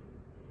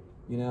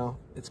 You know,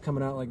 it's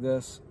coming out like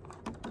this.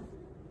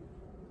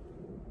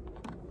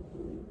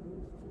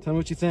 Tell me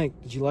what you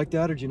think. Did you like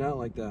that or did you not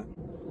like that?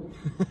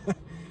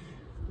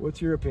 What's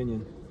your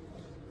opinion?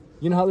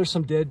 You know how there's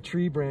some dead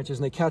tree branches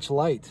and they catch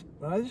light?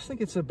 But I just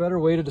think it's a better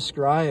way to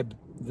describe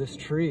this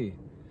tree.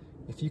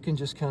 If you can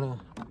just kind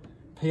of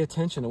pay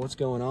attention to what's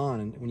going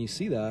on, and when you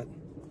see that,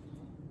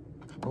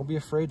 don't be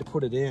afraid to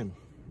put it in.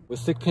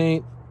 With thick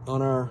paint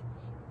on our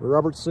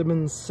Robert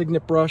Simmons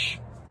Signet brush,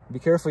 be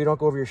careful you don't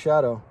go over your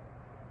shadow.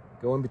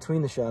 Go in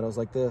between the shadows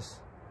like this.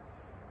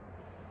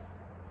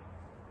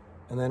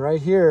 And then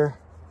right here,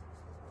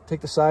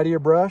 take the side of your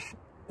brush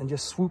and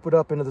just swoop it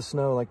up into the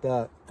snow like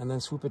that, and then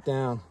swoop it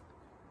down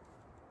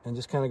and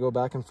just kind of go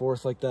back and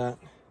forth like that.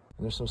 And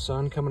there's some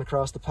sun coming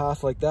across the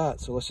path like that.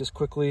 So let's just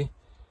quickly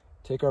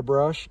take our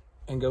brush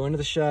and go into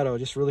the shadow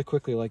just really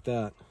quickly like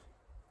that.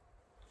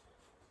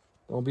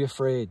 Don't be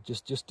afraid,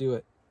 just do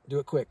it. Do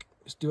it quick,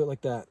 just do it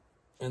like that.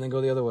 And then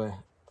go the other way,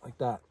 like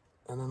that,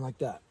 and then like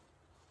that.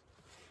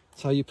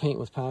 It's how you paint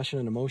with passion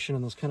and emotion,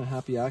 and those kind of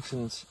happy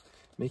accidents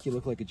make you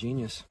look like a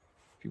genius.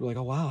 People are like,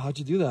 oh wow, how'd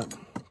you do that?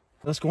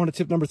 Let's go on to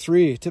tip number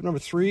 3. Tip number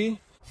 3,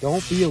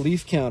 don't be a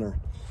leaf counter.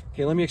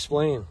 Okay, let me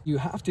explain. You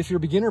have to, if you're a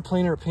beginner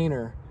plein air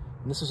painter,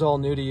 and this is all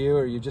new to you,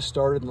 or you just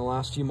started in the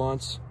last few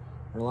months,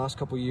 or the last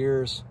couple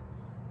years,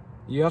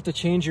 you have to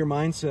change your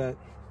mindset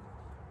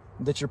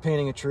that you're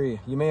painting a tree.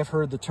 You may have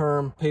heard the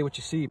term, pay what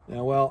you see.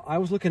 Now, well, I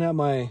was looking at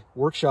my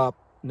workshop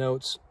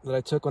notes that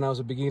I took when I was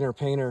a beginner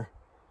painter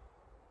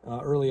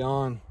early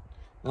on.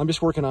 I'm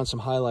just working on some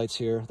highlights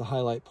here, the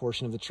highlight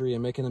portion of the tree,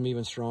 and making them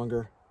even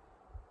stronger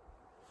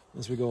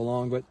as we go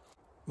along. But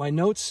my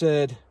notes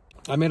said,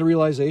 I made a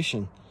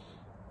realization.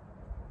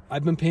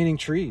 I've been painting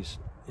trees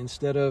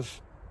instead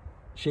of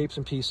shapes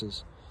and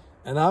pieces.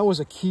 And that was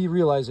a key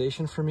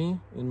realization for me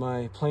in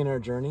my plein air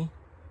journey,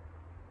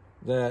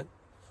 that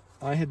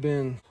I had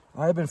been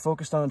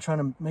focused on trying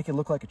to make it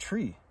look like a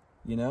tree,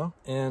 you know?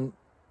 And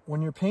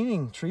when you're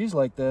painting trees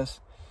like this,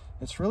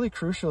 it's really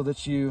crucial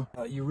that you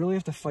really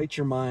have to fight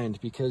your mind,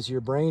 because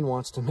your brain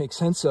wants to make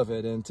sense of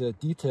it and to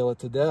detail it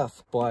to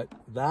death. But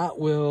that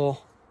will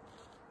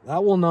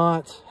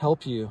not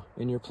help you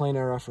in your plein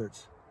air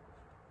efforts.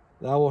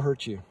 That will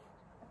hurt you.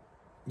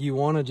 You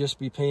want to just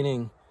be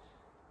painting.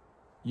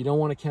 You don't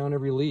want to count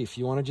every leaf.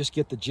 You want to just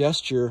get the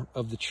gesture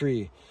of the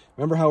tree.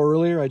 Remember how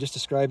earlier I just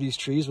described these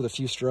trees with a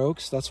few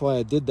strokes? That's why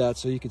I did that,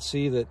 so you could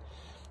see that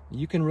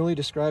you can really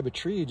describe a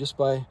tree just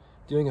by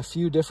doing a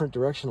few different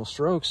directional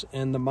strokes,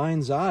 and the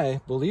mind's eye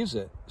believes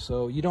it.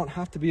 So you don't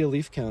have to be a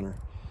leaf counter.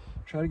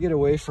 Try to get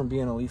away from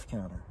being a leaf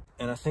counter.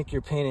 And I think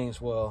your paintings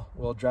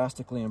will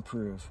drastically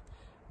improve.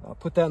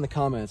 Put that in the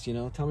comments, you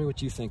know, tell me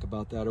what you think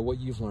about that or what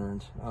you've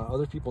learned.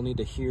 Other people need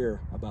to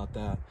hear about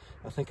that.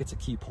 I think it's a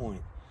key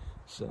point.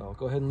 So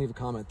go ahead and leave a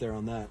comment there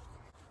on that.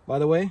 By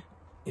the way,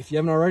 if you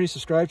haven't already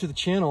subscribed to the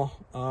channel,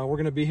 we're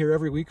going to be here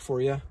every week for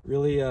you,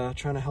 really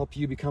trying to help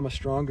you become a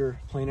stronger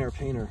plein air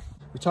painter.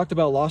 We talked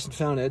about lost and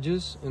found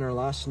edges in our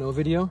last snow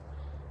video,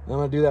 and I'm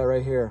going to do that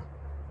right here.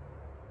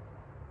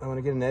 I'm going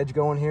to get an edge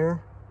going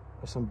here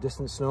with some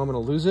distant snow. I'm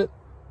going to lose it,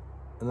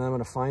 and then I'm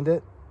going to find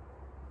it.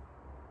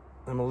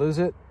 I'm going to lose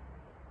it,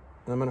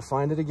 and I'm going to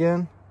find it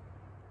again.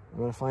 I'm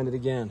going to find it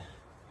again.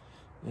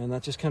 And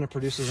that just kind of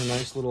produces a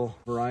nice little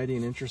variety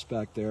and interest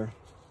back there.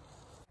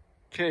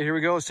 Okay, here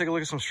we go. Let's take a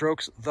look at some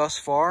strokes thus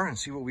far and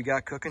see what we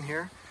got cooking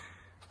here.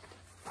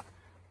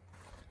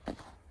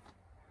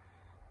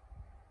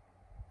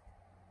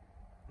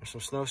 There's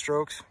some snow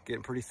strokes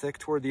getting pretty thick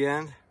toward the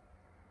end.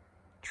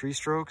 Tree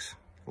strokes,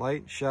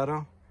 light,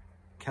 shadow,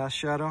 cast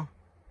shadow,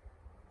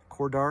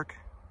 core dark.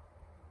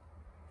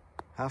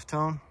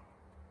 halftone.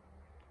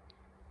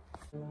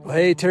 Well,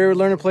 hey, Terry with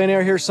Learn and Plein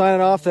Air here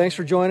signing off. Thanks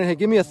for joining. Hey,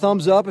 give me a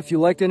thumbs up if you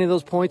liked any of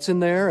those points in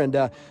there. And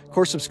of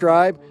course,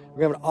 subscribe.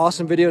 We're going to have an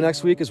awesome video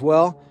next week as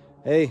well.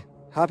 Hey,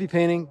 happy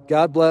painting.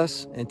 God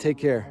bless and take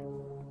care.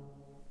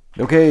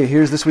 Okay,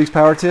 here's this week's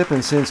power tip.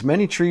 And since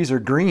many trees are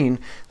green,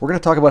 we're going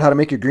to talk about how to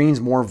make your greens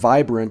more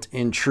vibrant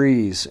in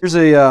trees. Here's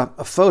a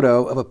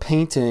photo of a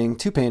painting,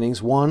 two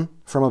paintings, one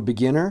from a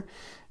beginner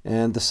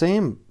and the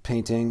same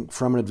painting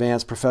from an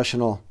advanced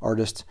professional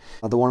artist.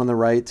 The one on the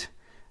right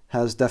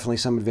has definitely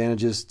some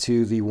advantages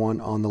to the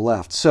one on the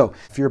left. So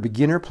if you're a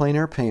beginner plein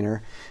air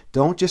painter,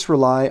 don't just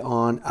rely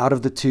on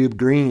out-of-the-tube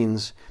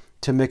greens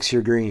to mix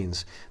your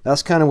greens.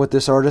 That's kind of what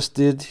this artist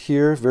did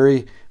here.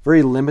 Very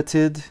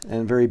limited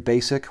and very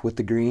basic with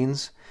the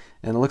greens.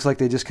 And it looks like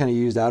they just kind of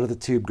used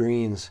out-of-the-tube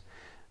greens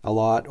a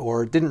lot,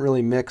 or didn't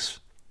really mix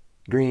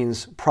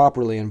greens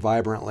properly and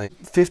vibrantly.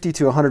 50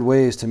 to 100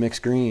 ways to mix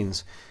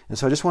greens. And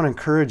so I just want to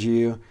encourage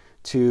you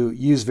to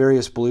use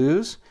various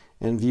blues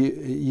and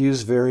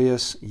use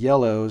various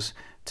yellows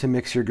to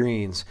mix your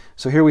greens.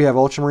 So here we have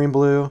ultramarine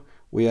blue,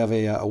 we have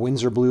a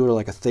Windsor blue, or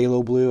like a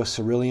phthalo blue, a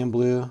cerulean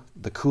blue,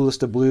 the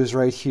coolest of blues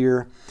right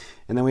here,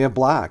 and then we have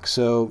black.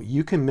 So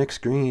you can mix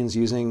greens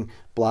using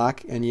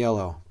black and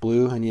yellow,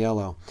 blue and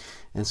yellow.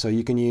 And so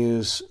you can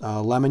use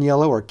lemon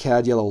yellow or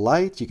cad yellow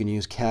light, you can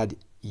use cad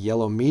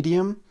yellow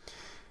medium,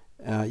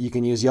 you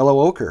can use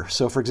yellow ochre.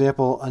 So for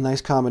example, a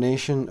nice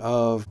combination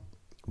of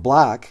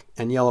black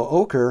and yellow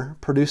ochre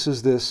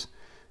produces this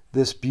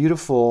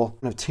beautiful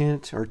kind of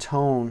tint or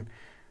tone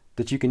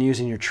that you can use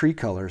in your tree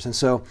colors. And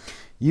so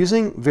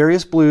using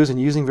various blues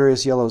and using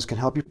various yellows can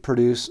help you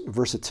produce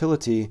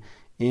versatility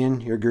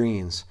in your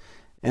greens.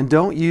 And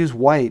don't use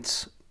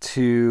whites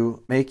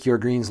to make your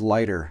greens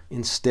lighter.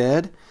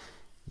 Instead,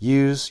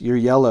 use your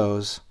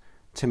yellows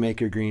to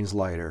make your greens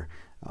lighter.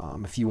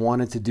 If you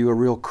wanted to do a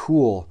real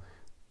cool,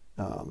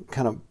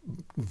 kind of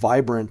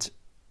vibrant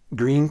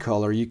green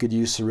color, you could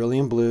use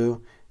cerulean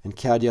blue and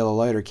cad yellow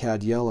light or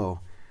cad yellow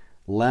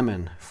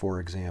lemon, for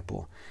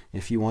example.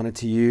 If you wanted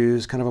to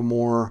use kind of a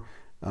more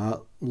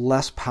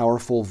less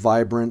powerful,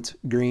 vibrant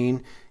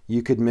green,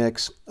 you could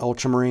mix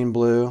ultramarine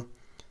blue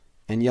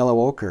and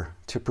yellow ochre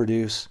to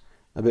produce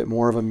a bit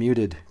more of a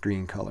muted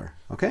green color.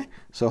 Okay,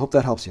 so I hope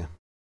that helps you.